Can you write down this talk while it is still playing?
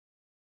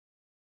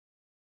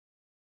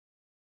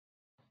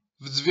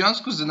W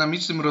związku z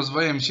dynamicznym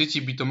rozwojem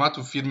sieci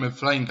bitomatów firmy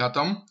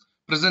FlyingAtom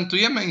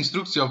prezentujemy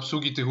instrukcję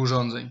obsługi tych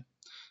urządzeń.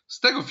 Z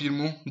tego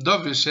filmu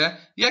dowiesz się,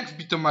 jak w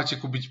Bitomacie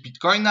kupić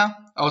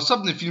Bitcoina, a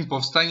osobny film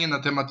powstanie na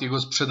temat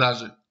jego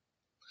sprzedaży.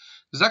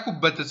 Zakup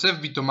BTC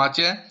w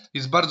Bitomacie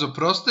jest bardzo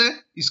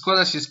prosty i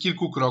składa się z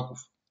kilku kroków.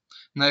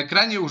 Na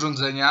ekranie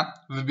urządzenia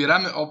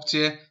wybieramy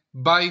opcję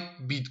Buy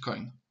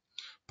Bitcoin.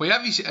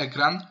 Pojawi się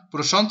ekran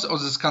proszący o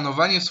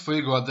zeskanowanie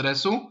swojego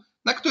adresu,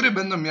 na który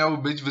będą miały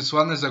być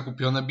wysłane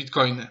zakupione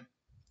bitcoiny.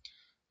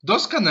 Do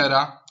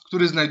skanera,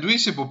 który znajduje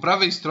się po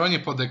prawej stronie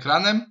pod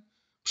ekranem,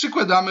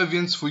 przykładamy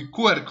więc swój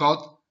QR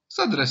kod z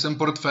adresem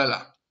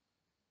portfela.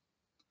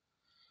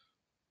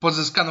 Po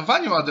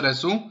zeskanowaniu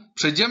adresu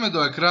przejdziemy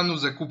do ekranu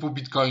zakupu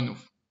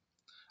bitcoinów.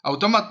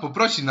 Automat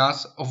poprosi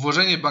nas o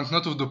włożenie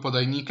banknotów do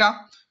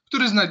podajnika,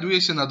 który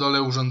znajduje się na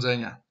dole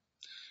urządzenia.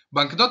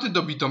 Banknoty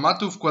do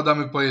bitomatu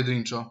wkładamy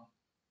pojedynczo.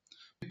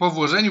 Po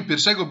włożeniu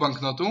pierwszego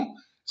banknotu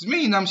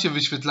zmieni nam się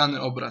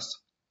wyświetlany obraz.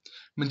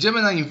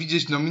 Będziemy na nim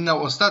widzieć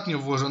nominał ostatnio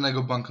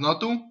włożonego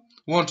banknotu,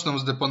 łączną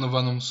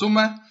zdeponowaną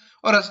sumę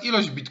oraz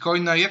ilość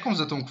bitcoina, jaką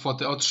za tą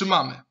kwotę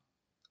otrzymamy.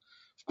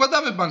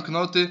 Wkładamy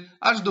banknoty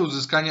aż do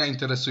uzyskania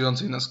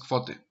interesującej nas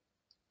kwoty.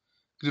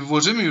 Gdy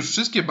włożymy już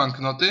wszystkie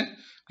banknoty,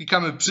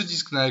 klikamy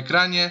przycisk na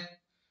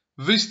ekranie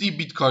Wyślij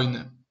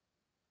bitcoiny.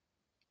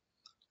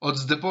 Od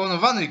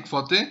zdeponowanej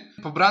kwoty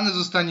pobrane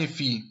zostanie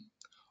fee,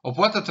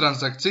 opłata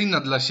transakcyjna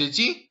dla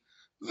sieci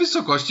w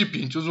wysokości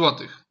 5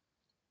 zł.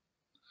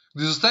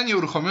 Gdy zostanie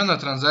uruchomiona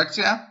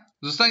transakcja,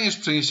 zostaniesz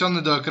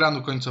przeniesiony do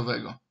ekranu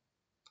końcowego.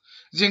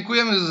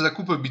 Dziękujemy za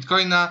zakupy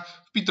bitcoina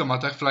w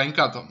Bitomatach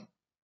FlyingAtom.